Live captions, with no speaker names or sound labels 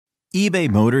eBay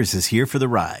Motors is here for the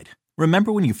ride.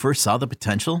 Remember when you first saw the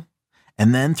potential?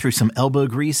 And then through some elbow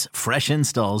grease, fresh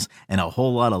installs, and a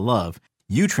whole lot of love,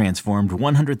 you transformed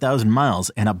 100,000 miles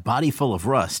and a body full of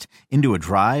rust into a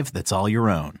drive that's all your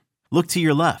own. Look to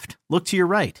your left. Look to your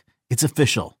right. It's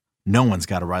official. No one's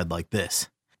got a ride like this.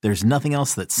 There's nothing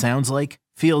else that sounds like,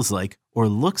 feels like, or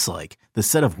looks like the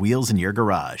set of wheels in your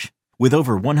garage. With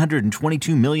over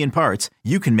 122 million parts,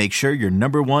 you can make sure your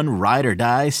number one ride or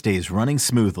die stays running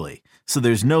smoothly. So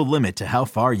there's no limit to how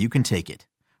far you can take it.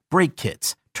 Brake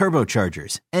kits,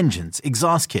 turbochargers, engines,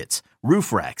 exhaust kits,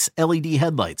 roof racks, LED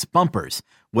headlights, bumpers,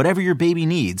 whatever your baby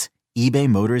needs, eBay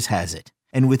Motors has it.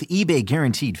 And with eBay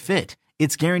Guaranteed Fit,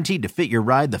 it's guaranteed to fit your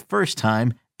ride the first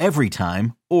time, every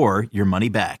time, or your money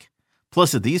back.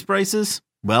 Plus at these prices,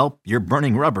 well, you're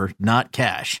burning rubber, not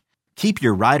cash. Keep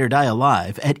your ride or die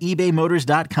alive at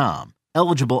ebaymotors.com.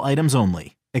 Eligible items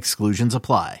only. Exclusions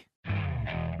apply.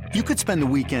 You could spend the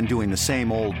weekend doing the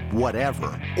same old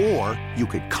whatever, or you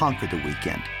could conquer the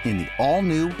weekend in the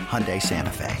all-new Hyundai Santa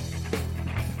Fe.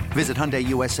 Visit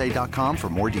HyundaiUSA.com for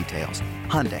more details.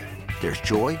 Hyundai, there's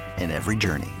joy in every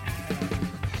journey.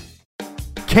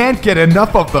 Can't get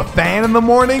enough of the Fan in the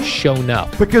morning? Shown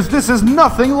up. Because this is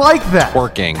nothing like that.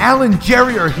 Working. Al and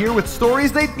Jerry are here with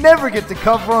stories they'd never get to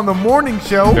cover on the morning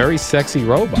show. Very sexy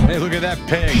robot. Hey, look at that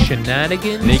pig.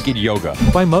 Shenanigans. Naked yoga.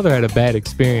 My mother had a bad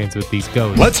experience with these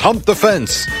ghosts. Let's hump the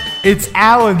fence. It's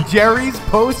Al and Jerry's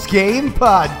post-game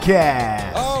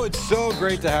podcast. Oh, it's so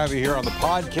great to have you here on the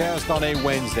podcast on a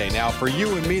Wednesday. Now, for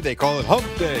you and me, they call it hump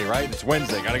day, right? It's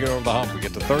Wednesday. Got to get over the hump. We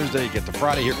get to Thursday, you get to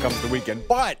Friday. Here comes the weekend.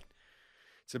 But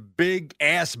it's a big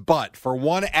ass but for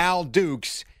one Al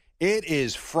Dukes. It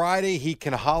is Friday. He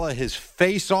can holla his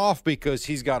face off because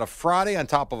he's got a Friday on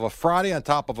top of a Friday on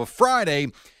top of a Friday,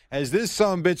 as this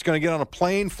sumbitch going to get on a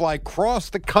plane, fly across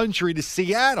the country to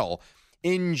Seattle,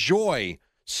 enjoy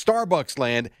Starbucks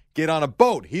land, get on a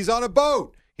boat. He's on a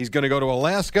boat. He's going to go to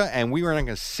Alaska, and we are not going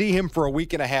to see him for a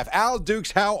week and a half. Al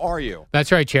Dukes, how are you?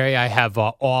 That's right, Jerry. I have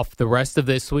off the rest of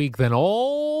this week, then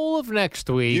all of next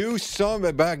week. You son of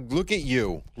a back. Look at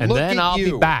you. And look then at I'll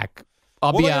you. be back.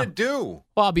 What am I going to do?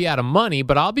 Well, I'll be out of money,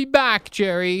 but I'll be back,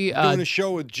 Jerry. Doing a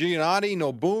show with Giannotti,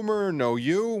 no Boomer, no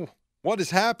you. What is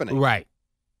happening? Right.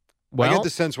 Well, I get the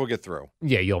sense we'll get through.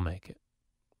 Yeah, you'll make it.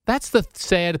 That's the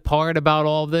sad part about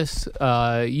all this.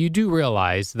 You do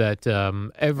realize that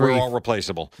we're all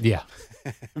replaceable. Yeah.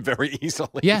 Very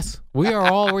easily. Yes, we are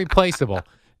all replaceable.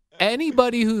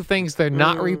 Anybody who thinks they're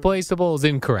not replaceable is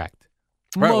incorrect.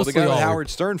 Right, well, the guy with Howard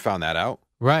Stern found that out.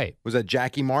 Right. Was that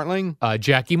Jackie Martling?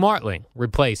 Jackie Martling,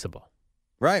 replaceable.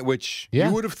 Right, which you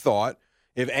would have thought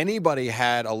if anybody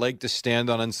had a leg to stand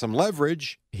on and some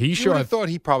leverage, you would have thought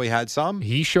he probably had some.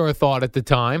 He sure thought at the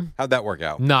time. How'd that work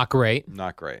out? Not great.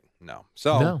 Not great, no.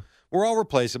 So we're all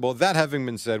replaceable. That having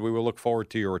been said, we will look forward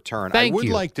to your return. Thank I would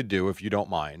you. like to do, if you don't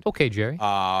mind. Okay, Jerry.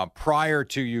 Prior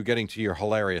to you getting to your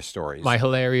hilarious stories. My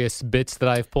hilarious bits that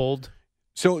I've pulled.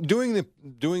 So doing the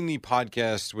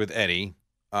podcast with Eddie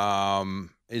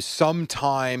is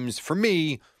sometimes, for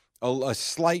me, a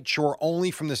slight chore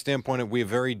only from the standpoint of we have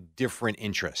very different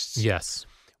interests. Yes.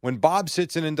 When Bob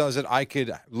sits in and does it, I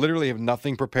could literally have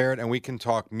nothing prepared, and we can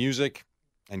talk music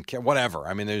and whatever.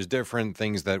 I mean, there's different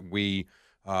things that we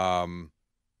are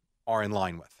in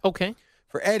line with. Okay.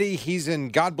 For Eddie, he's in,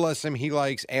 God bless him, he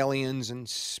likes aliens and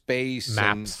space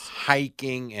Maps. and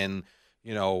hiking and,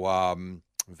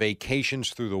 vacations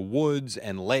through the woods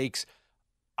and lakes.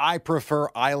 I prefer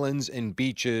islands and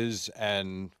beaches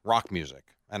and rock music.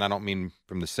 And I don't mean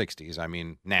from the 60s. I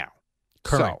mean now.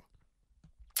 Current.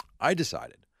 So I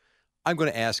decided I'm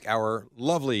going to ask our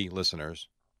lovely listeners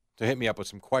to hit me up with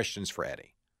some questions for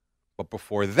Eddie. But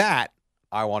before that,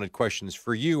 I wanted questions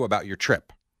for you about your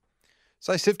trip.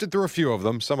 So I sifted through a few of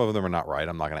them. Some of them are not right.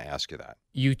 I'm not going to ask you that.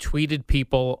 You tweeted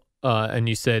people and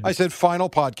you said... I said final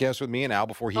podcast with me and Al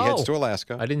before he heads to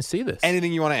Alaska. I didn't see this.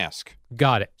 Anything you want to ask.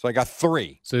 Got it. So I got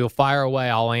 3. So you'll fire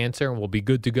away, I'll answer, and we'll be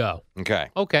good to go. Okay.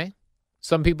 Okay.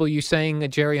 Some people you saying,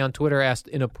 Jerry, on Twitter asked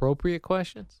inappropriate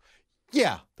questions?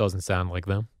 Yeah. Doesn't sound like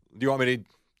them. Do you want me to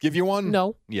give you one?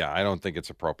 No. Yeah, I don't think it's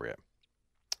appropriate.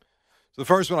 So the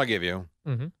first one I'll give you,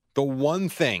 the one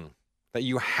thing that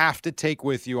you have to take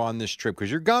with you on this trip,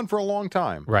 because you're gone for a long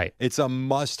time. Right. It's a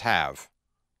must-have.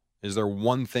 Is there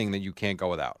one thing that you can't go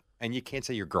without? And you can't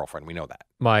say your girlfriend. We know that.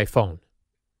 My phone.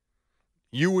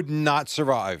 You would not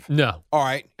survive. No. All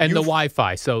right. And the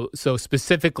Wi-Fi. So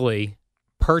specifically,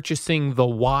 purchasing the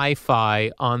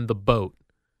Wi-Fi on the boat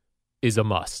is a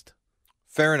must.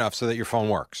 Fair enough, so that your phone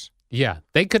works. Yeah.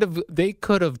 They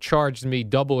could have charged me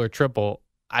double or triple.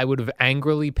 I would have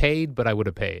angrily paid, but I would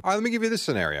have paid. All right, let me give you this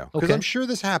scenario, because Okay. I'm sure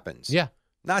this happens. Yeah.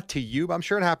 not to you, but I'm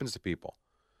sure it happens to people.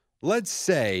 Let's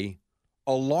say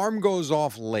alarm goes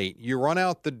off late. You run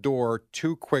out the door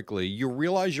too quickly. You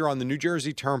realize you're on the New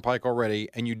Jersey Turnpike already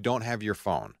and you don't have your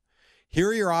phone. Here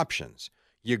are your options.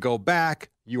 You go back.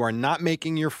 You are not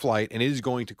making your flight, and it is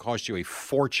going to cost you a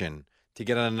fortune to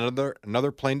get on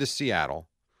another plane to Seattle.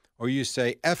 Or you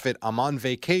say, F it, I'm on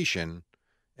vacation.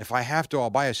 If I have to,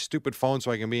 I'll buy a stupid phone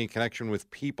so I can be in connection with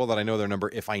people that I know their number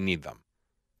if I need them.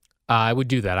 I would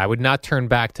do that. I would not turn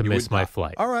back to You miss would my not.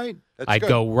 flight. All right. That's I'd good.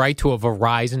 go right to a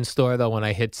Verizon store, though, when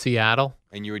I hit Seattle.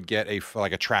 And you would get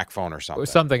like a track phone or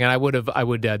something. And I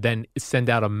would then send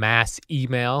out a mass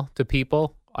email to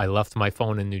people. I left my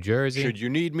phone in New Jersey. Should you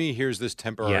need me, here's this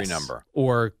temporary Yes. number.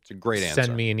 Or It's a great answer.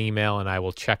 send me an email, and I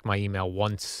will check my email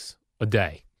once a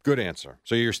day. Good answer.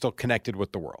 So you're still connected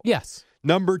with the world. Yes.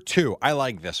 Number 2, I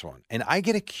like this one. And I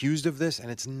get accused of this, and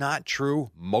it's not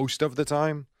true most of the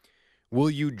time. Will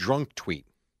you drunk tweet?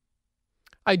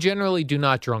 I generally do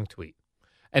not drunk tweet.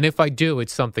 And if I do,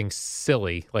 it's something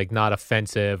silly, like not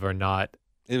offensive or not.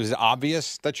 It was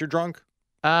obvious that you're drunk?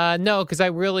 No, because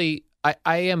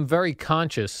I am very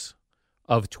conscious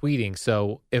of tweeting.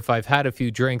 So if I've had a few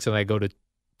drinks and I go to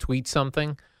tweet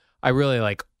something, I really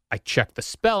I check the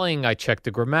spelling, I check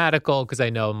the grammatical, because I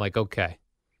know I'm like, okay,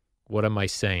 what am I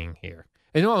saying here?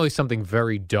 And normally something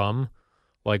very dumb,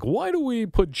 like, why do we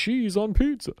put cheese on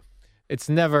pizza? It's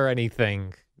never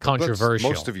anything controversial.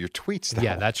 That's most of your tweets, though.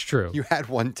 Yeah, that's true. You had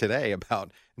one today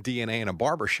about DNA in a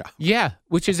barbershop. Yeah,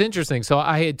 which is interesting. So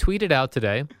I had tweeted out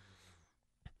today,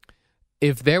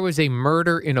 if there was a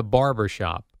murder in a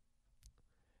barbershop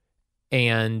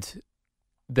and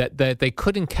that they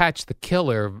couldn't catch the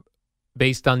killer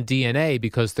based on DNA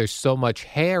because there's so much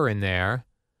hair in there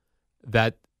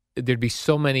that there'd be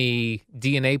so many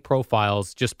DNA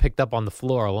profiles just picked up on the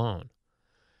floor alone.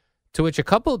 To which a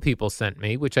couple of people sent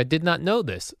me, which I did not know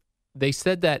this. They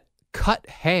said that cut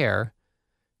hair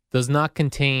does not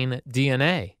contain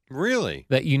DNA. Really?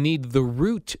 That you need the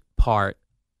root part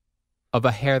of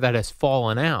a hair that has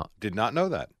fallen out. Did not know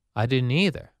that. I didn't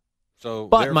either. So,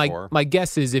 But therefore, my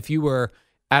guess is if you were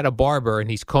at a barber and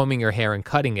he's combing your hair and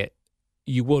cutting it,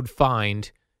 you would find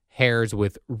hairs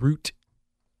with root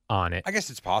on it. I guess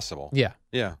it's possible. Yeah.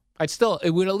 Yeah.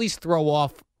 It would at least throw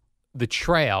off the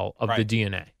trail of the Right.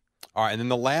 DNA. All right, and then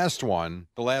the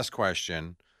last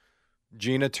question,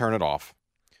 Gina, turn it off.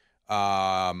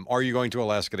 Are you going to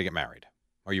Alaska to get married?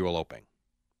 Are you eloping?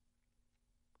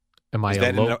 Am I Is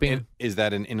that eloping? is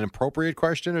that an inappropriate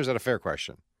question, or is that a fair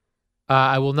question?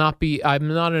 I will not be. I'm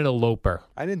not an eloper.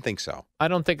 I didn't think so. I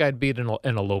don't think I'd be an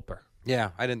eloper.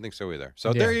 Yeah, I didn't think so either. So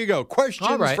Yeah. there you go. Questions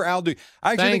All right. for Al Duke.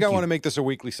 I actually think Thank I you. want to make this a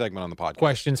weekly segment on the podcast.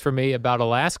 Questions for me about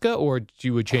Alaska, or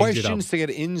you would change Questions it to get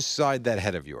inside that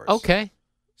head of yours. up? Okay.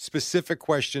 Specific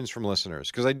questions from listeners,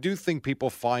 because I do think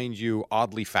people find you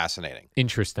oddly fascinating.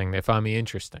 Interesting. They find me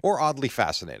interesting. Or oddly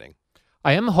fascinating.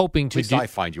 I am hoping At to least do. I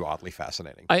find you oddly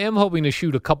fascinating. I am hoping to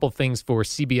shoot a couple things for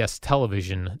CBS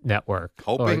Television Network.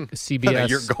 Hoping? Or CBS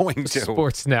You're going to.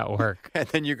 Sports Network. And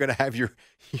then you're going to have your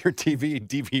TV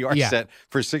DVR Yeah. set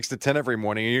for 6 to 10 every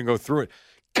morning, and you can go through it.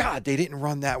 God, they didn't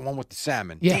run that one with the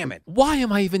salmon. Yeah. Damn it. Why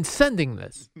am I even sending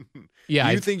this? Yeah.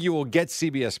 Do you think you will get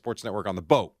CBS Sports Network on the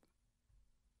boat?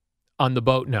 on the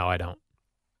boat? No, I don't.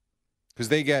 Because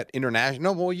they get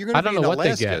international. Well, you're going I to be don't in know what they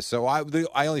Alaska. get. So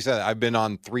I only said that. I've been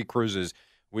on 3 cruises.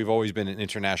 We've always been in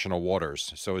international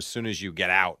waters. So as soon as you get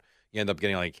out, you end up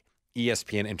getting like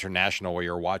ESPN International where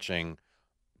you're watching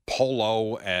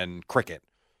polo and cricket.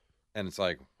 And it's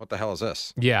like, what the hell is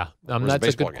this? Yeah, Where's the that's a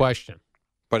baseball good game? question.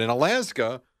 But in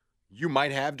Alaska, you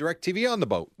might have DirecTV on the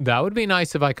boat. That would be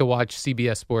nice if I could watch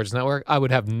CBS Sports Network. I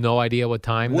would have no idea what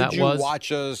time Would that you was.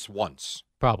 watch us once?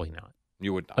 Probably not.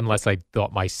 You would not. Unless I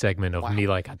thought my segment of Wow. me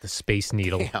like at the Space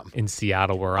Needle Damn. in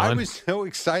Seattle were I on. was so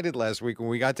excited last week when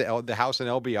we got to the house in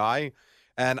LBI,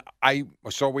 and I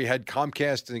saw we had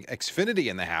Comcast and Xfinity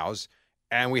in the house,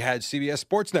 and we had CBS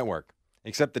Sports Network.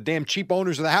 Except the damn cheap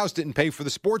owners of the house didn't pay for the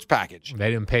sports package.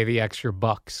 They didn't pay the extra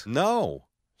bucks. No.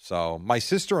 So my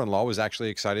sister-in-law was actually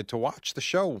excited to watch the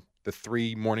show the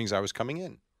 3 mornings I was coming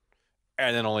in,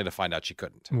 and then only to find out she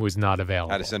couldn't. It was not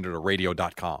available. I had to send her to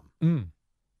radio.com.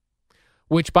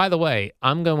 Which, by the way,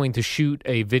 I'm going to shoot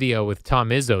a video with Tom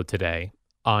Izzo today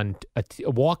on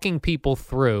walking people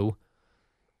through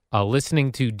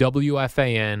listening to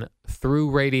WFAN through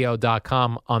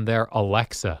radio.com on their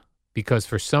Alexa, because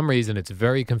for some reason it's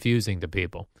very confusing to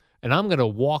people. And I'm going to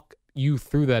walk you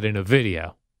through that in a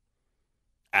video,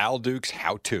 Al Duke's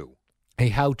how-to. a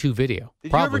how-to video.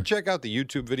 Did you ever check out the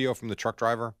YouTube video from the truck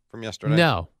driver from yesterday?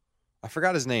 No. I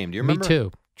forgot his name. Do you Me remember?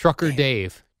 too. Trucker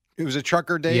Dave. It was a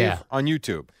trucker Dave Yeah. on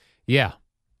YouTube. Yeah.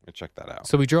 I check that out.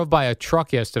 So we drove by a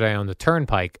truck yesterday on the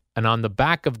turnpike, and on the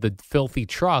back of the filthy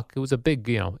truck, it was a big,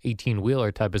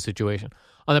 18-wheeler type of situation.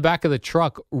 On the back of the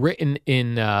truck, written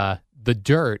in the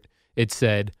dirt, it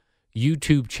said,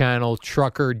 YouTube channel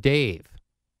Trucker Dave.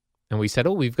 And we said,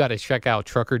 we've got to check out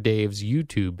Trucker Dave's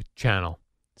YouTube channel,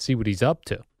 see what he's up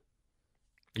to.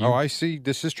 I see.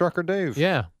 This is Trucker Dave.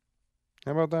 Yeah.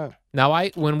 How about that? Now,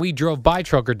 when we drove by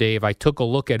Trucker Dave, I took a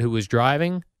look at who was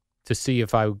driving to see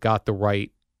if I got the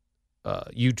right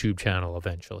YouTube channel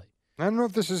eventually. I don't know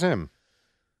if this is him.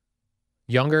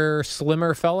 Younger,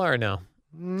 slimmer fella or no?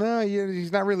 No,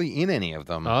 he's not really in any of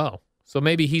them. Oh, so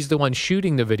maybe he's the one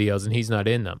shooting the videos and he's not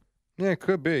in them. Yeah, it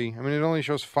could be. I mean, it only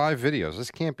shows 5 videos.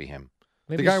 This can't be him.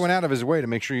 Maybe the guy went out of his way to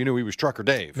make sure you knew he was Trucker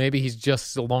Dave. Maybe he's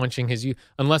just launching his...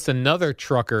 Unless another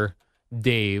Trucker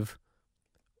Dave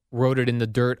wrote it in the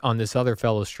dirt on this other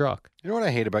fellow's truck. You know what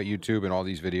I hate about YouTube and all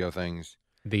these video things?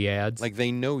 The ads? Like,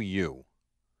 they know you.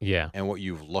 Yeah. And what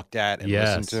you've looked at and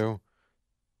Yes. listened to.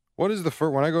 What is the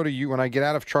first... When I go to you, when I get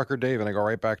out of Trucker Dave and I go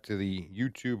right back to the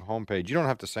YouTube homepage, you don't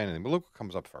have to say anything, but look what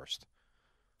comes up first.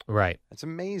 Right. It's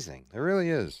amazing. It really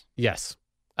is. Yes.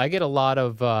 I get a lot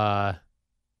of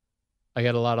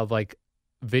like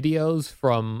videos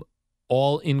from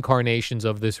all incarnations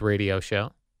of this radio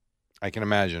show. I can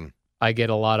imagine. I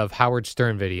get a lot of Howard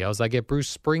Stern videos. I get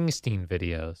Bruce Springsteen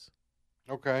videos.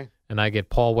 Okay. And I get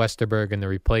Paul Westerberg and the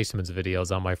Replacements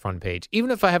videos on my front page,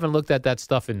 even if I haven't looked at that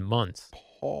stuff in months.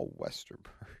 Paul Westerberg.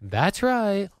 That's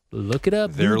right. Look it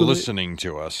up. They're Google listening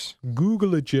to us. it.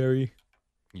 Google it, Jerry.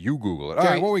 You Google it. All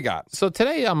Jerry, right, what we got? So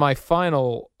today on my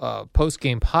final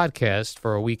post-game podcast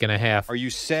for a week and a half. Are you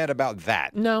sad about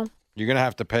that? No. You're going to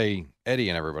have to pay Eddie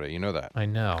and everybody. You know that. I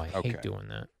know. I Okay. hate doing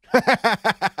that.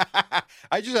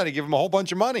 I just had to give him a whole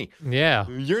bunch of money. Yeah,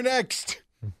 You're next.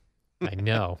 I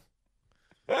know.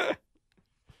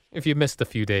 If you missed a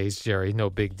few days, Jerry, no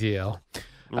big deal.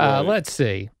 Right. Let's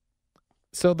see.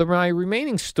 So my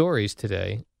remaining stories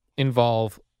today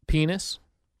involve penis,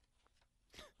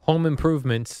 home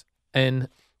improvements, and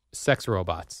sex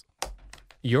robots.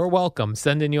 You're welcome.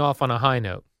 Sending you off on a high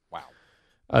note.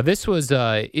 Wow. This was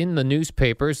in the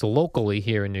newspapers locally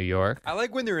here in New York. I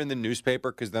like when they're in the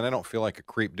newspaper because then I don't feel like a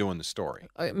creep doing the story.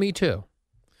 Me too.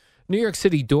 New York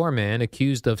City doorman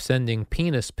accused of sending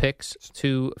penis pics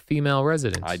to female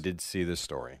residents. I did see this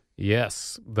story.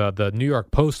 Yes, the New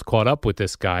York Post caught up with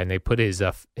this guy, and they put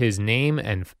his name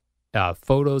and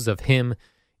photos of him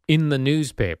in the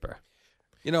newspaper.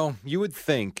 You know, you would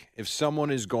think if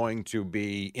someone is going to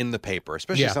be in the paper,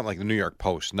 especially Yeah. something like the New York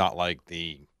Post, not like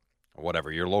the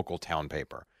whatever, your local town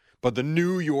paper, but the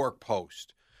New York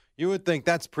Post, you would think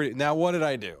that's pretty. Now, what did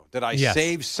I do? Did I Yes.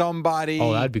 save somebody?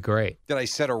 Oh, that'd be great. Did I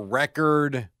set a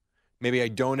record? Maybe I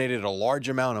donated a large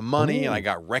amount of money and I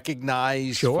got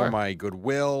recognized Sure. for my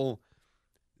goodwill.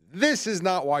 This is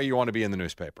not why you want to be in the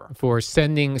newspaper. For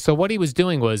sending. So what he was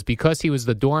doing was, because he was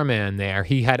the doorman there,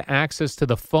 he had access to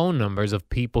the phone numbers of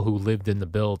people who lived in the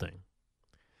building.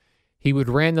 He would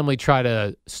randomly try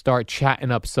to start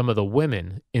chatting up some of the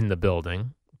women in the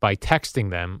building by texting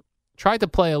them, tried to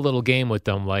play a little game with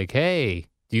them like, hey,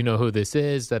 do you know who this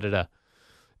is? Da-da-da.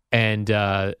 And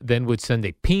then would send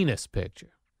a penis picture.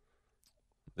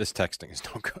 This texting is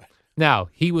no good. Now,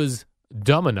 he was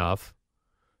dumb enough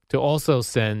to also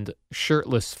send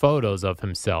shirtless photos of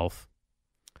himself,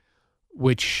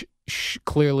 which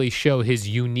clearly show his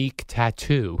unique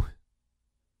tattoo,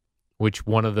 which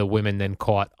one of the women then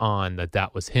caught on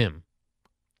that was him.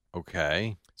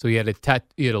 Okay. So he had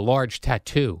a large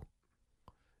tattoo,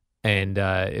 and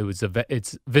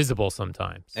it's visible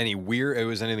sometimes. Any weird? It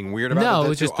was anything weird about No, the it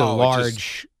was tattoo? just a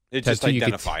large. It just tattoo. You could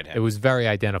identified him. It was very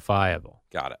identifiable.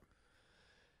 Got it.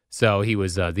 So he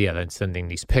was, then sending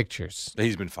these pictures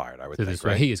He's been fired, I would to think, this.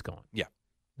 right? He is gone. Yeah.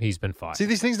 He's been fired. See,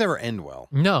 these things never end well.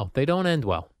 No, they don't end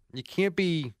well. You can't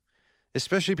be,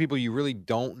 especially people you really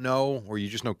don't know or you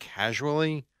just know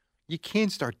casually, you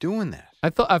can't start doing that.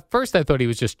 At first I thought he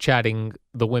was just chatting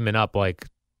the women up, like,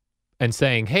 and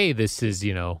saying, "Hey, this is,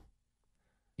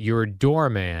 you're a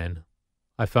doorman.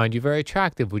 I find you very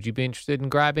attractive. Would you be interested in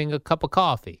grabbing a cup of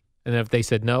coffee?" And if they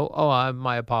said no,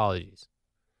 my apologies.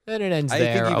 Then it ends I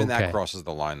there. think even okay. that crosses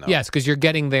the line, though. Yes, because you're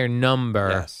getting their number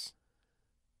Yes.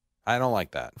 I don't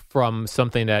like that. from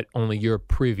something that only you're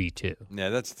privy to. Yeah,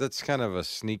 that's kind of a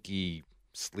sneaky,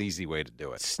 sleazy way to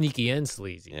do it. Sneaky and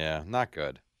sleazy. Yeah, not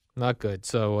good. Not good.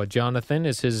 So Jonathan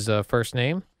is his first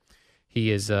name. He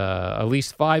is at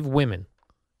least 5 women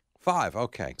 5,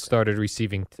 okay. started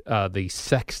receiving the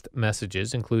sext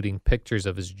messages, including pictures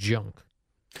of his junk.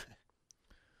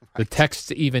 The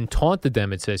texts even taunted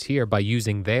them, it says here, by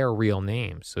using their real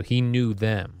names. So he knew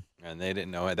them. And they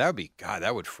didn't know it. That would be, God,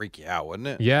 that would freak you out, wouldn't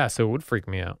it? Yeah, so it would freak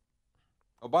me out.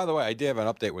 Oh, by the way, I did have an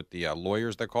update with the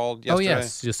lawyers that called Oh, yesterday.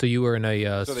 yes. Just so you were in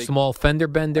a So they- small fender I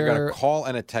got bender a call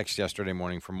and a text yesterday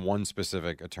morning from one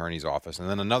specific attorney's office and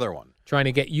then another one. trying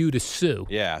to get you to sue.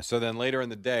 Yeah. So then later in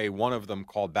the day, one of them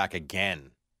called back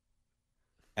again.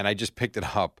 And I just picked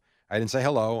it up. I didn't say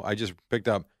hello. I just picked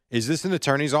up. Is this an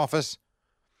attorney's office?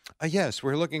 Yes,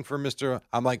 we're looking for Mr.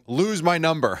 I'm like, lose my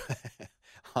number.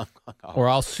 Or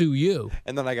I'll sue you.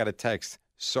 And then I got a text.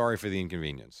 Sorry for the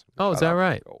inconvenience. Oh, is Shut that up.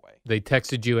 right? Go away. They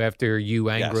texted you after you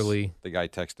angrily. Yes, the guy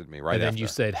texted me right and then after. you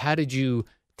said, how did you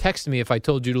text me if I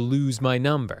told you to lose my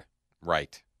number?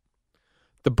 Right.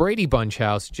 The Brady Bunch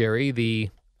house, Jerry,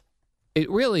 it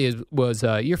really was,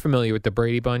 you're familiar with the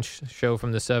Brady Bunch show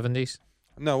from the 70s?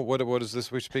 No, what is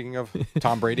this we're speaking of?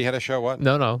 Tom Brady had a show, what?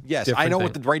 No. Yes, I different know thing.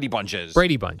 what the Brady Bunch is.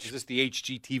 Brady Bunch. Is this the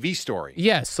HGTV story?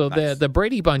 Yes, so Nice. the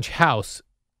Brady Bunch house,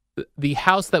 the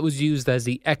house that was used as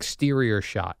the exterior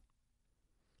shot,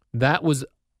 that was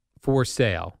for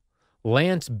sale.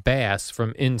 Lance Bass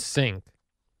from InSync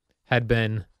had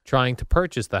been trying to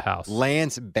purchase the house.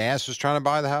 Lance Bass was trying to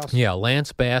buy the house? Yeah,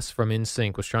 Lance Bass from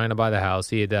InSync was trying to buy the house.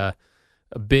 He had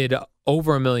bid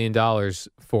over $1 million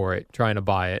for it, trying to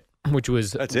buy it, which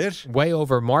was That's it? way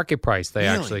over market price, they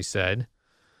Really? actually said.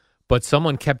 But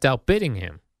someone kept outbidding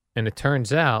him. And it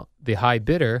turns out the high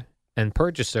bidder and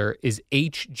purchaser is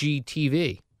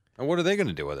HGTV. And what are they going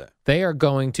to do with it? They are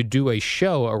going to do a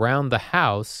show around the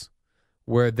house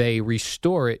where they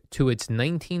restore it to its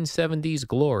 1970s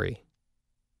glory.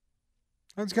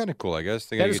 That's kind of cool, I guess.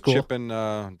 They're That going to is get cool. Chip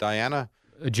and Diana?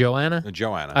 Joanna?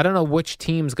 Joanna. I don't know which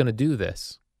team's going to do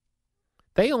this.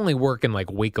 They only work in like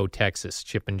Waco, Texas,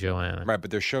 Chip and Joanna. Right,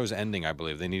 but their show's ending, I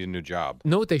believe. They need a new job.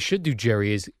 Know what they should do,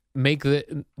 Jerry, is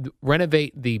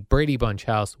renovate the Brady Bunch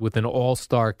house with an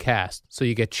all-star cast. So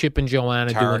you get Chip and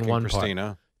Joanna Tarek doing and one Christina.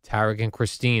 part. Tarek and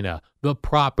Christina, the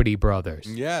Property Brothers,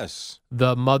 Yes.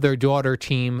 the mother-daughter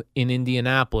team in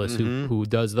Indianapolis Mhm. who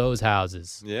does those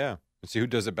houses. Yeah. Let's see who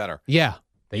does it better. Yeah,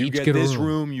 they You each get get a this room.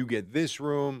 room, you get this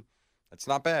room. That's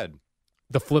not bad.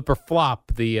 The flipper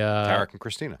flop, the Tarek and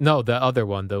Christina. no, the other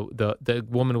one, the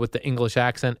woman with the English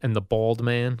accent and the bald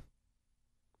man.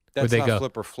 That's they not go?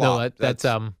 flip or flop. No,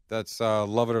 that's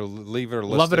love it or leave it or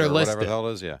list Love it or whatever list the it. hell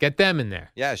it is. Yeah. Get them in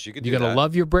there. Yes, you could You're do gonna that.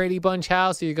 love your Brady Bunch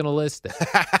house, or you're gonna list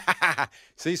it.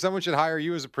 See, someone should hire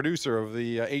you as a producer of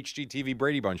the HGTV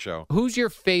Brady Bunch show. Who's your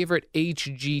favorite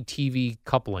HGTV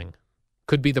coupling?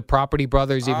 Could be the Property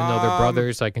Brothers, even though they're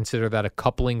brothers. I consider that a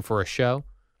coupling for a show.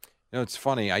 You know, it's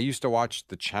funny. I used to watch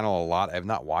the channel a lot. I have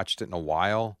not watched it in a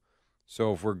while.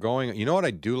 So if we're going, you know what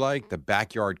I do like? The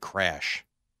Backyard Crash.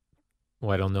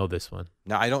 Well, I don't know this one.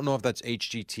 Now, I don't know if that's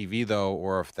HGTV, though,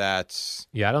 or if that's,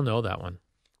 Yeah, I don't know that one.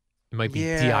 It might be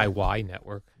Yeah. DIY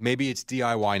Network. maybe it's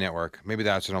DIY Network. Maybe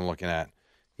that's what I'm looking at.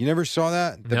 You never saw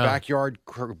that? The No. Backyard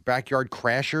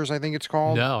Crashers, I think it's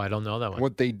called. No, I don't know that one.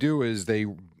 What they do is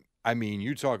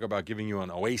you talk about giving you an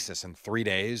oasis in 3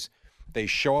 days. They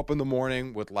show up in the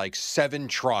morning with like 7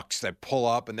 trucks that pull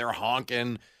up and they're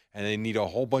honking and they need a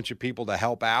whole bunch of people to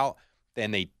help out.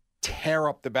 Then they tear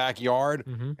up the backyard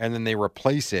Mhm. and then they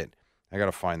replace it. I got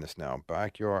to find this now.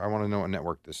 Backyard. I want to know what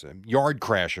network this is. Yard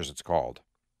Crashers, it's called.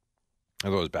 I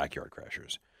thought it was Backyard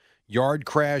Crashers. Yard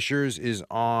Crashers is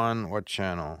on what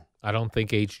channel? I don't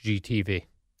think HGTV.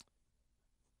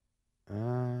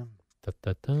 Uh,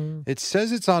 Da-da-da. it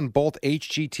says it's on both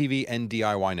HGTV and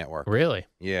DIY Network. Really?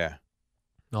 Yeah.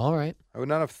 All right. I would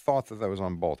not have thought that was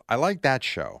on both. I like that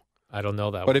show. I don't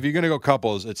know that But one. if you're going to go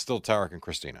couples, it's still Tarek and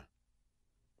Christina.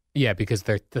 Yeah, because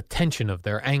they're the tension of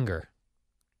their anger.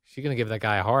 She's gonna give that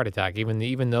guy a heart attack,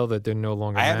 even though that th're no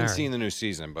longer I married. haven't seen the new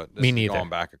season, but this Me is neither. going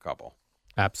back a couple.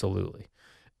 Absolutely.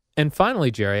 And finally,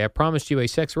 Jerry, I promised you a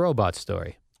sex robot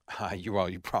story.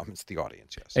 You promised the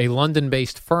audience, yes. A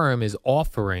London-based firm is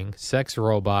offering sex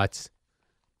robots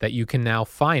that you can now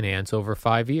finance over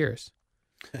 5 years.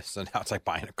 So now it's like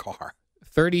buying a car.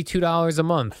 $32 a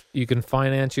month. You can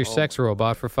finance your Oh. sex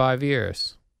robot for 5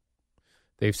 years.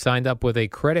 They've signed up with a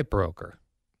credit broker.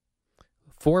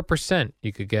 4%.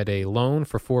 You could get a loan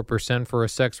for 4% for a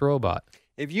sex robot.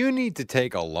 If you need to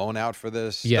take a loan out for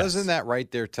this, Yes. doesn't that right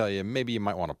there tell you maybe you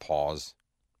might want to pause?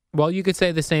 Well, you could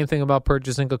say the same thing about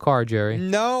purchasing a car, Jerry.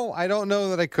 No, I don't know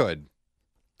that I could.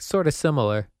 Sort of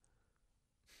similar.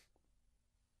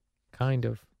 Kind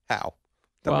of. How?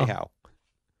 Tell me Well- how.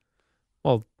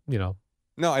 Well,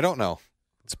 No, I don't know.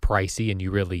 it's pricey and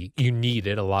you need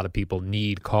it. A lot of people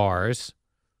need cars.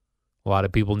 A lot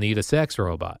of people need a sex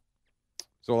robot.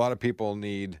 So a lot of people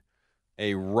need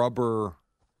a rubber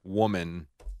woman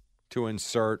to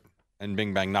insert and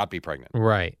bing bang not be pregnant.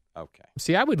 Right. Okay.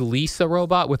 See, I would lease a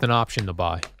robot with an option to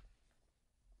buy.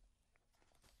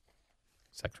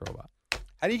 sex robot.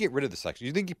 How do you get rid of the sex? Do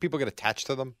you think people get attached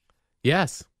to them?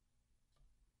 Yes.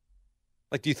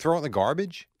 Like, do you throw it in the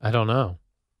garbage? I don't know.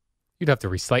 You'd have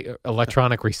to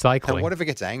electronic recycling. And what if it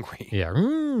gets angry? Yeah.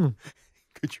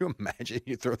 Could you imagine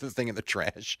you throw the thing in the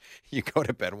trash, you go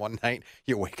to bed one night,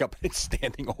 you wake up and it's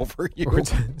standing over you? Or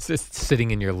it's just sitting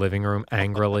in your living room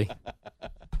angrily.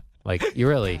 Like, you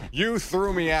really... You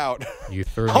threw me out. You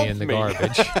threw me Help in the me.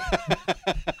 garbage.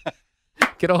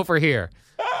 Get over here.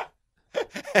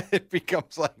 It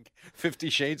becomes like 50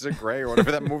 Shades of Grey or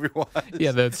whatever that movie was.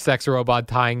 Yeah, the sex robot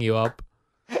tying you up.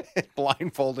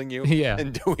 Blindfolding you Yeah.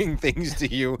 and doing things to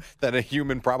you that a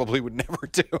human probably would never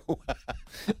do.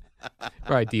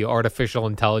 Right, the artificial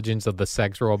intelligence of the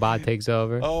sex robot takes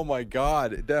over. Oh my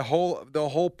God. The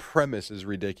whole premise is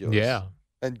ridiculous. Yeah.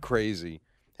 And crazy.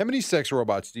 How many sex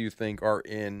robots do you think are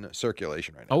in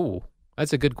circulation right now? Oh,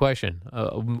 that's a good question.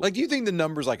 Like, do you think the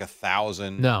number's like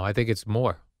 1,000? No, I think it's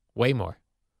more. Way more.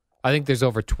 I think there's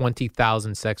over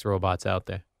 20,000 sex robots out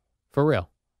there. For real.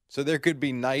 So there could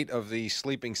be Night of the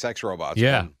Sleeping Sex Robots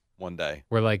Yeah. one day.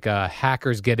 Where like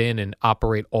hackers get in and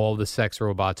operate all the sex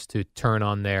robots to turn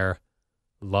on their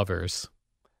lovers.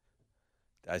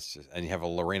 That's just, and you have a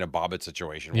Lorena Bobbitt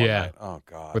situation. Yeah. Night. Oh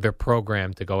God. Where they're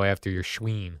programmed to go after your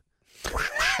schween.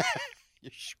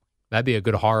 That'd be a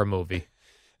good horror movie.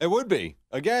 It would be.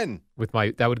 Again.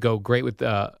 That would go great with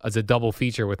as a double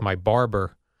feature with my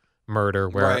barber murder,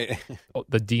 where Right.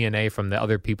 the DNA from the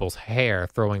other people's hair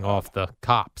throwing off the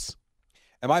cops.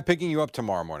 Am I picking you up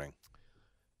tomorrow morning?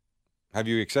 Have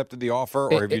you accepted the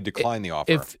offer or have you declined the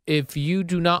offer? If you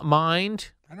do not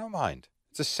mind, I don't mind.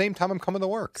 It's the same time I'm coming to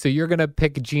work. so you're gonna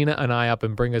pick Gina and I up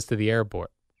and bring us to the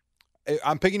airport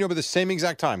I'm picking you up at the same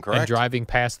exact time, correct? and driving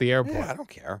past the airport. Yeah, I don't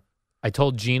care. I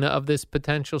told Gina of this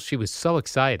potential. She was so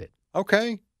excited.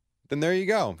 Okay. Then there you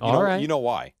go. All right. You know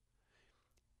why.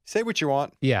 Say what you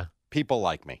want. Yeah, People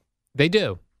like me. they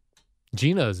do.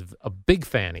 Gina's a big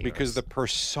fan of Because yours. the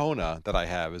persona that I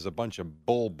have is a bunch of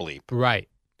bull bleep. Right.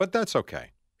 But that's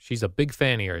okay. She's a big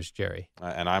fan of yours, Jerry.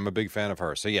 And I'm a big fan of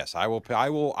her. So yes, I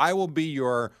will be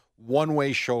your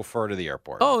one-way chauffeur to the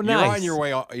airport. Oh, You're nice. on your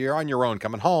way. You're on your own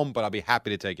coming home, but I'll be happy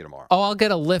to take you tomorrow. Oh, I'll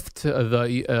get a Lyft,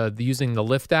 using the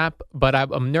Lyft app, but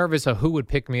I'm nervous of who would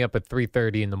pick me up at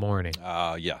 3:30 in the morning.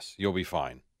 Yes, you'll be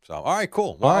fine. So, all right,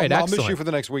 cool. Well, All right, I'll miss excellent. you for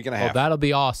the next week and a Oh, half. that'll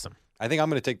be awesome. I think I'm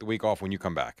going to take the week off when you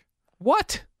come back.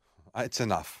 What? It's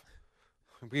enough.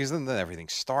 Because then everything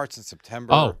starts in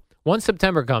September. Oh, once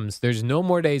September comes, there's no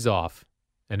more days off,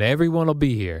 and everyone will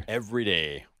be here Every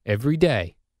day. every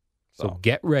day. So So.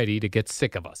 get ready to get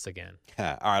sick of us again. All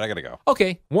right, I got to go.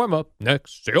 Okay, warm up.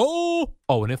 Next. Oh,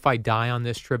 and if I die on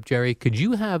this trip, Jerry, could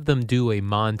you have them do a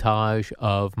montage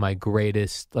of my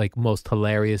greatest, most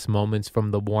hilarious moments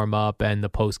from the warm up and the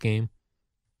post game?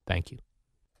 Thank you.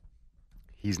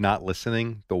 He's not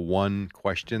listening. The one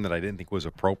question that I didn't think was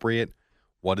appropriate,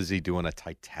 what does he do in a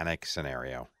Titanic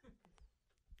scenario?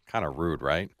 Kind of rude,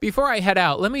 right? Before I head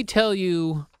out, let me tell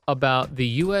you about the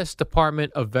U.S.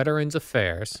 Department of Veterans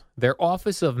Affairs, their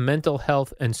Office of Mental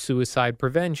Health and Suicide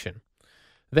Prevention.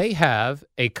 They have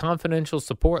a confidential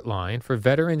support line for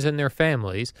veterans and their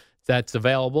families that's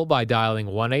available by dialing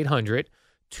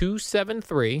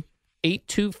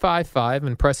 1-800-273-8255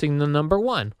 and pressing the number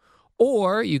 1.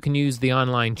 Or you can use the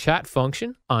online chat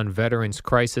function on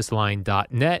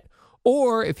veteranscrisisline.net.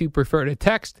 Or if you prefer to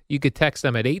text, you could text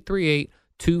them at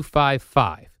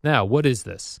 838-255. Now, what is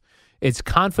this? It's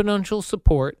confidential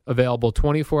support available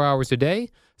 24 hours a day,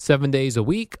 7 days a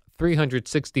week,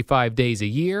 365 days a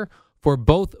year for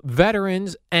both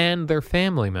veterans and their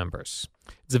family members.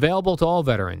 It's available to all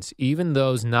veterans, even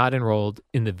those not enrolled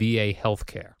in the VA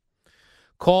healthcare.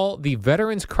 Call the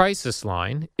Veterans Crisis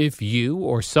Line if you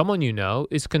or someone you know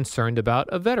is concerned about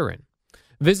a veteran.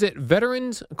 Visit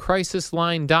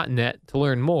veteranscrisisline.net to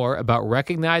learn more about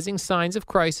recognizing signs of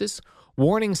crisis,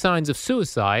 warning signs of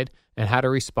suicide, and how to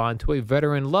respond to a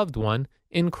veteran loved one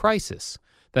in crisis.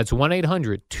 That's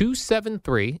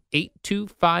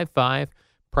 1-800-273-8255.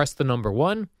 Press the number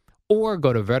 1, or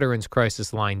go to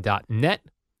veteranscrisisline.net,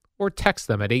 or text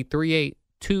them at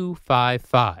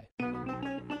 838-255.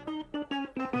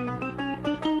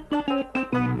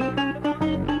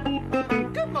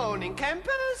 Good morning,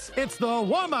 campers. It's the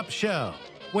warm-up show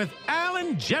with Al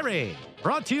and Jerry.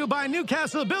 Brought to you by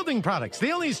Newcastle Building Products,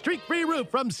 the only streak-free roof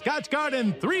from Scotch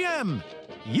Garden 3M.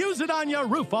 Use it on your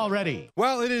roof already.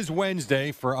 Well, it is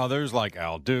Wednesday for others like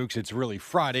Al Dukes. It's really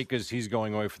Friday because he's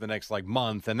going away for the next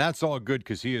month, and that's all good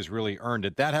because he has really earned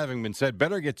it. That having been said,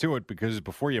 better get to it because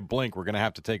before you blink, we're going to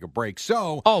have to take a break.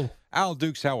 So, Al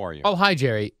Dukes, how are you? Oh, hi,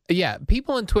 Jerry. Yeah,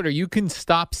 people on Twitter, you can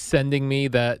stop sending me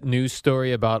that news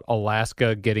story about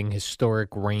Alaska getting historic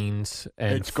rains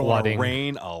and it's flooding. going to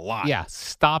rain a lot. Yeah,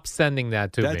 stop sending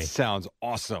that to me. That sounds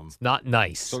awesome. It's not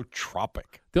nice. So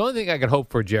tropic. The only thing I could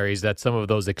hope for, Jerry, is that some of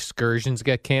those excursions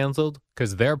get canceled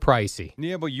because they're pricey.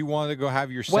 Yeah, but you want to go have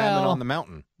your salmon on the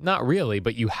mountain. Not really,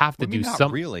 but you have to do Not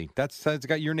something. really. That's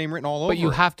got your name written all over. But you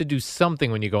it. have to do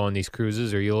something when you go on these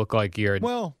cruises, or you look like you're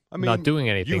not doing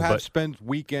anything. You have but spent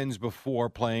weekends before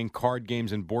playing card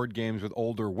games and board games with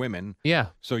older women, yeah,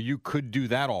 so you could do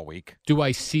that all week. do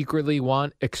I secretly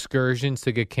want excursions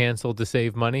to get canceled to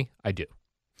save money? I do.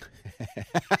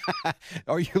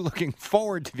 Are you looking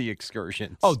forward to the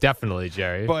excursions? Oh, definitely,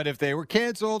 Jerry. But if they were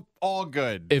canceled, all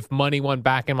good. If money went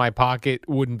back in my pocket,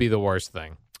 wouldn't be the worst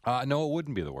thing. No, it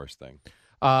wouldn't be the worst thing.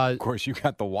 Uh, Of course, you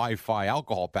got the Wi-Fi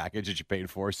alcohol package that you paid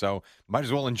for, so might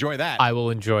as well enjoy that. I will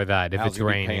enjoy that if Al's it's gonna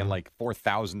be raining. paying like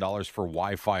 $4,000 for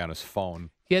Wi-Fi on his phone.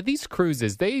 Yeah, these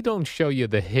cruises, they don't show you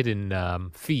the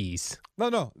hidden fees.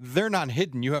 No, they're not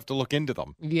hidden. You have to look into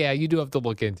them. Yeah, you do have to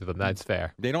look into them. That's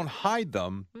fair. They don't hide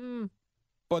them,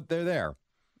 but they're there.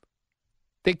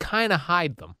 They kind of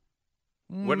hide them.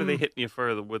 What are they hitting you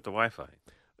for with the Wi-Fi?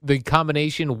 The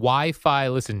combination Wi-Fi,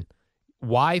 listen,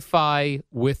 Wi-Fi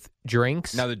with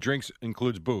drinks. Now the drinks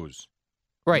includes booze,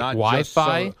 right, not just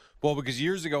Wi-Fi. soda. Well, because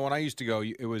years ago when I used to go,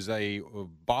 it was a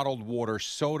bottled water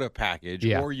soda package,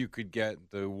 Yeah. or you could get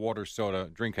the water soda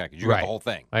drink package. You got Right. the whole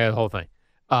thing. I got the whole thing.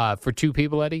 For two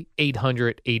people, Eddie,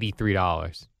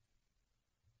 $883.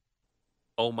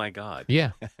 Oh my God!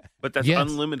 Yeah, But that's Yes.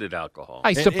 unlimited alcohol.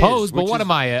 I It suppose. is, But which what is-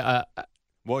 am I?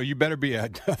 Well, you better be a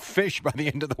fish by the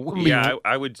end of the week. yeah,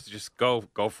 I would just go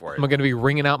for it. Am I going to be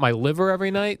wringing out my liver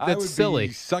every night? I That's would silly.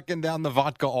 be sucking down the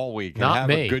vodka all week and Not have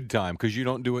me. a good time because you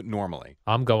don't do it normally.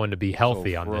 I'm going to be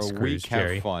healthy So on for this a cruise, week, have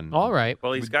Jerry. fun. All right.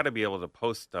 Well, he's got to be able to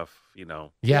post stuff, Yes.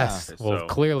 Yeah. Well, So-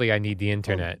 clearly I need the Well,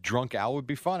 internet. drunk Al would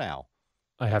be fun, Al.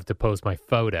 I have to post my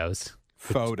photos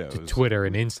Photos. to Twitter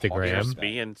and Here's Instagram.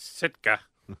 me and Sitka.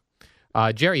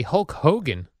 Jerry, Hulk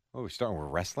Hogan. Oh, we're starting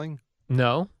with wrestling?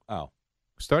 No. Oh.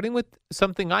 Starting with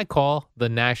something I call the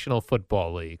National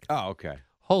Football League. Oh, okay.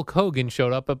 Hulk Hogan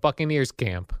showed up at Buccaneers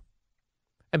camp.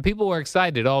 And people were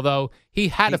excited, although he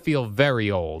had to feel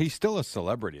very old. He's still a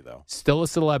celebrity, though. Still a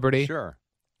celebrity. Sure.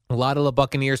 A lot of the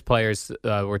Buccaneers players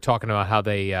were talking about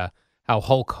how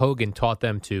Hulk Hogan taught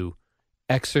them to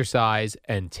exercise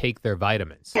and take their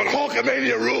vitamins. When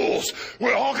Hulkamania rules,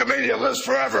 when Hulkamania lives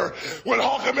forever, when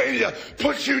Hulkamania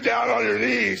puts you down on your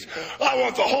knees, I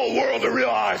want the whole world to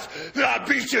realize that I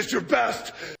beat you at your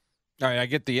best. All right, I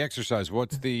get the exercise.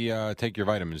 What's the take your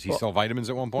vitamins? He sell vitamins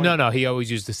at one point? No, he always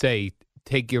used to say,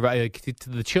 take your to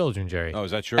the children, Jerry. Oh, is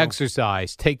that true?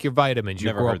 Exercise, take your vitamins. You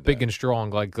Never grow heard up big that. and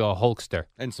strong like a Hulkster.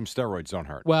 And some steroids don't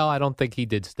hurt. Well, I don't think he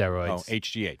did steroids. Oh,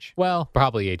 HGH. Well,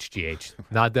 probably HGH.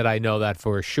 Not that I know that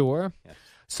for sure. Yes.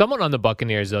 Someone on the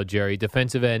Buccaneers, though, Jerry,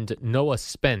 defensive end Noah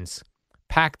Spence,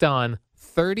 packed on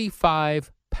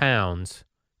 35 pounds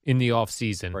in the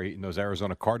offseason. For eating those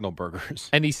Arizona Cardinal burgers.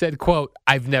 And he said, quote,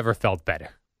 I've never felt better.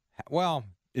 Well,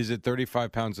 is it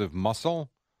 35 pounds of muscle?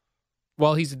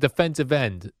 Well, he's a defensive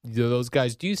end. Those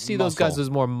guys, do you see those guys Muscle. as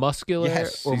more muscular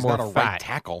Yes, or he's more not a fat? right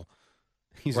tackle.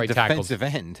 He's Right a tackle's-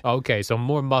 defensive end. Okay, so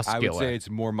more I muscular. would say it's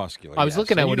more muscular. I was yes.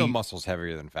 looking at And what you know he- muscle's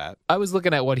heavier than fat. I was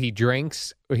looking at what he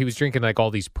drinks. He was drinking like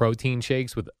all these protein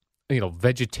shakes with,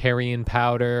 vegetarian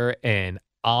powder and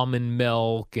almond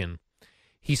milk, and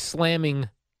he's slamming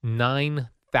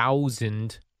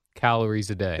 9,000 calories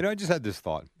a day. I just had this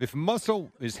thought. If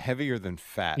muscle is heavier than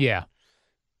fat, Yeah.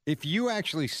 if you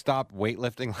actually stop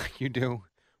weightlifting like you do,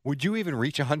 would you even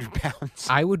reach 100 pounds?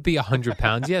 I would be 100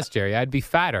 pounds. Yes, Jerry. I'd be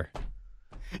fatter.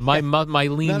 My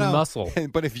lean No. muscle.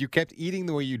 But if you kept eating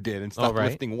the way you did and stopped right.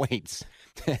 lifting weights,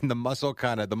 and the muscle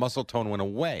tone went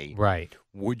away, Right.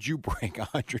 would you break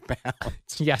 100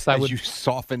 pounds? Yes, I as would. you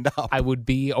softened up. I would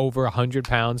be over 100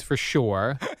 pounds for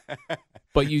sure.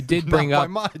 But you did bring Not up by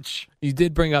much. You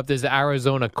did bring up this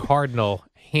Arizona Cardinal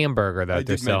hamburger that I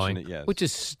they're did mention selling, it, yes. which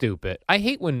is stupid. I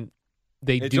hate when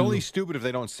they It's do only stupid if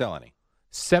they don't sell any.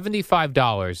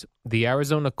 $75. The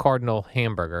Arizona Cardinal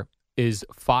hamburger is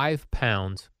 5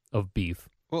 pounds of beef.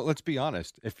 Well, let's be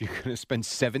honest. If you're going to spend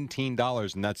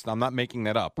 $17, and I'm not making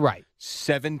that up, Right.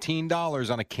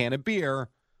 $17 on a can of beer,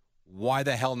 why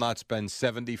the hell not spend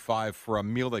 $75 for a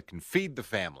meal that can feed the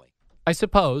family? I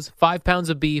suppose 5 pounds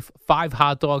of beef, 5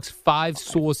 hot dogs, 5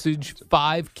 sausage,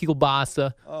 5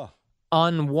 kielbasa Oh,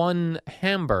 on one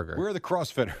hamburger. where are the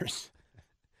CrossFitters?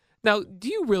 Now, do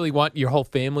you really want your whole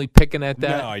family picking at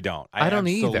that? No, I don't. I don't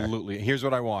either. Absolutely. Here's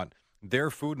what I want.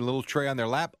 Their food in a little tray on their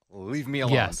lap, leave me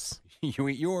alone. Yes. You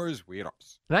eat yours, we eat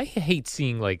ours. And I hate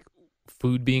seeing like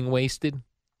food being wasted.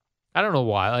 I don't know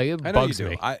why. Like, it I know bugs you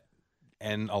do. me.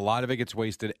 And a lot of it gets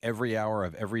wasted every hour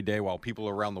of every day while people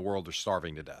around the world are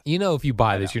starving to death. You know, if you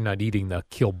buy this, you're not eating the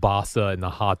kielbasa and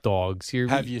the hot dogs.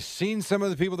 Have you seen some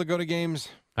of the people that go to games?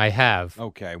 I have.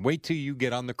 Okay, wait till you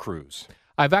get on the cruise.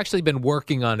 I've actually been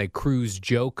working on a cruise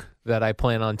joke that I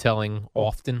plan on telling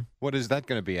often. What is that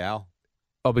going to be, Al?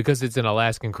 Oh, because it's an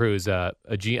Alaskan cruise. I've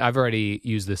already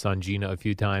used this on Gina a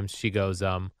few times. She goes,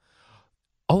 "Oh,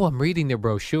 I'm reading their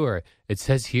brochure. It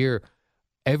says here,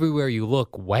 everywhere you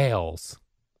look, whales."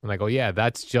 And I go, "Yeah,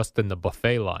 that's just in the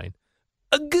buffet line."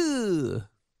 Agoo.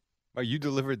 Oh, you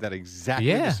delivered that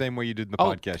exactly the same way you did in the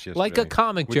podcast yesterday. Like a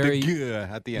comic, with Jerry. The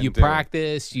at the end, you too.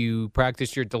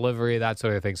 practice your delivery, that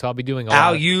sort of thing. So I'll be doing a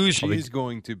Al lot. she's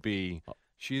going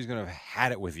to have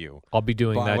had it with you. I'll be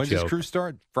doing that When's joke. this cruise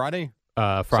start? Friday?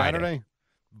 Friday. Saturday?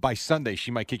 By Sunday,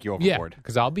 she might kick you Yeah, overboard.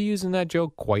 because I'll be using that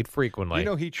joke quite frequently. You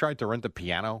know, he tried to rent a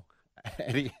piano.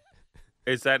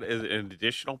 Is that an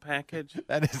additional package?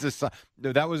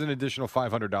 That was an additional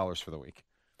 $500 for the week.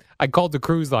 I called the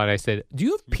cruise line. I said, "Do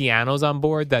you have pianos on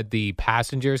board that the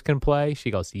passengers can play?" She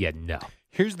goes, "Yeah, no."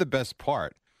 Here's the best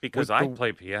part. Because With I the-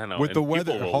 play piano with and the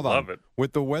weather. people will Hold on. love it.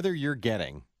 With the weather you're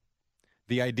getting,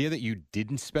 the idea that you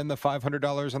didn't spend the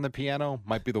 $500 on the piano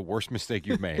might be the worst mistake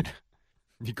you've made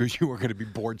because you are going to be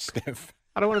bored stiff.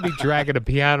 I don't want to be dragging a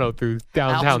piano through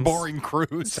downtown Al's boring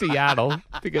cruise. Seattle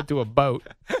to get to a boat.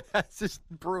 That's just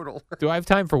brutal. Do I have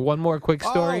time for one more quick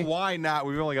story? Oh, why not?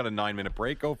 We've only got a 9-minute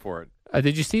break. Go for it.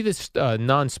 Did you see this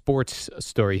non-sports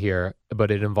story here?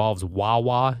 But it involves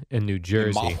Wawa in New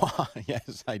Jersey.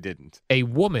 Yes, I didn't. A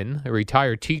woman, a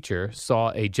retired teacher,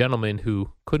 saw a gentleman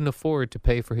who couldn't afford to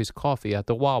pay for his coffee at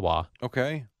the Wawa.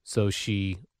 Okay. So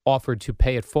she offered to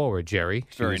pay it forward, Jerry.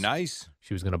 Very nice.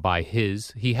 She was going to buy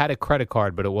his. He had a credit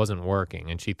card, but it wasn't working.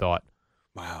 And she thought,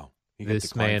 wow, he got this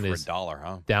declined man for is $1,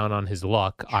 huh? down on his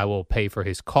luck. I will pay for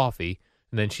his coffee.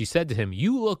 And then she said to him,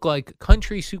 "You look like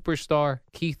country superstar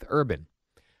Keith Urban."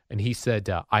 And he said,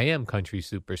 "I am country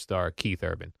superstar Keith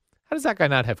Urban." How does that guy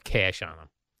not have cash on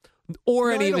him? Or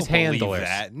No, any I of his don't believe handlers?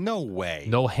 that. No way.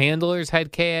 No handlers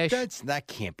had cash? That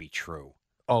can't be true.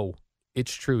 Oh,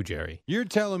 it's true, Jerry. You're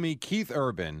telling me Keith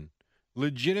Urban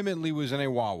legitimately was in a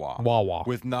Wawa.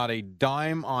 with not a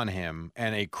dime on him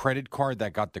and a credit card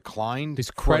that got declined His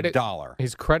for credit $1.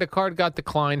 His credit card got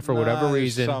declined for whatever There's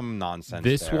reason. some nonsense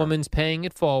This there. woman's paying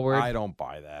it forward. I don't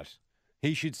buy that.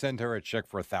 He should send her a check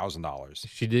for $1,000.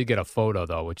 She did get a photo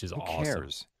though, which is Who awesome.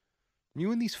 cares?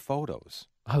 You and these photos.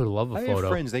 I would love a I photo. have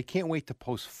friends. They can't wait to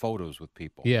post photos with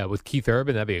people. Yeah, with Keith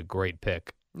Urban, that'd be a great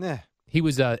pick. Nah. He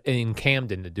was in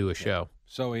Camden to do a show.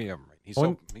 So he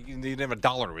didn't have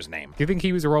 $1 to his name. Do you think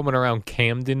he was roaming around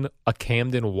Camden, a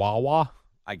Camden Wawa?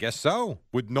 I guess so.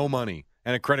 With no money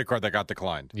and a credit card that got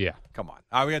declined. Yeah. Come on.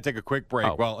 We got to take a quick break.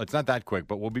 Oh. Well, it's not that quick,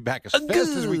 but we'll be back as fast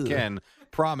as we can.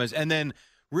 Promise. And then,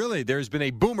 really, there's been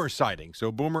a Boomer sighting.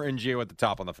 So Boomer and Gio at the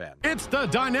top on the fan. It's the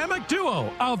dynamic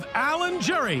duo of Al and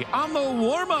Jerry on the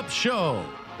warm-up show.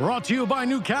 Brought to you by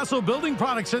Newcastle Building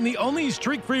Products and the only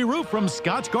streak-free roof from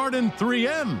Scotch Garden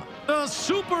 3M. The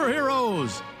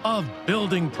superheroes of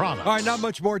building products. All right, not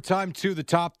much more time to the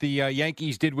top. The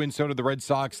Yankees did win, so did the Red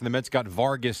Sox, and the Mets got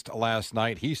Vargas last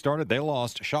night. He started, they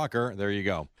lost. Shocker. There you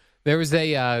go. There was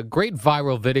a great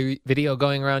viral video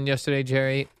going around yesterday,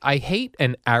 Jerry. I hate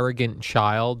an arrogant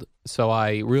child, so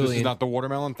I really... This is not the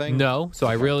watermelon thing? No, so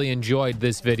I really enjoyed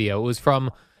this video. It was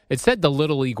from... It said the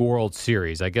Little League World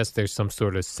Series. I guess there's some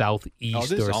sort of southeast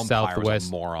this or umpire's southwest.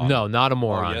 a moron. No, not a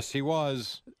moron. Oh, yes, he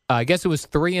was. I guess it was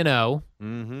 3-0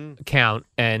 count,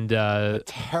 and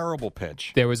Terrible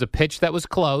pitch. there was a pitch that was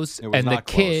close, It was and the not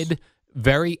close. kid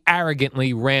very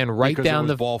arrogantly ran right Because down it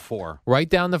was the ball 4. right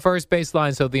down the first base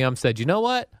line. So the ump said, "You know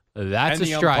what? That's and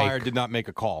a the strike." umpire did not make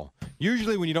a call.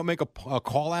 Usually when you don't make a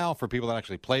call out for people that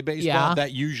actually play baseball, Yeah.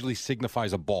 that usually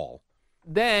signifies a ball.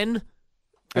 Then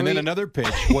And then another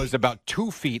pitch was about 2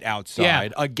 feet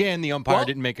outside. Again, the umpire Well,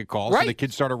 didn't make a call, so right. the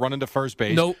kid started running to first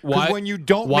base. No, why- Because when you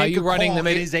don't why make are you a running call, the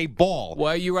it mid- is a ball.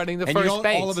 why are you running the and first you don't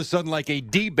base? all of a sudden like a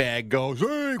D-bag goes,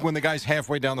 "Hey," when the guy's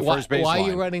halfway down the Why- first base why are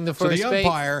line. you running the So first the base?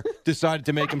 umpire decided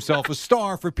to make himself a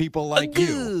star for people like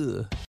you. Ugh.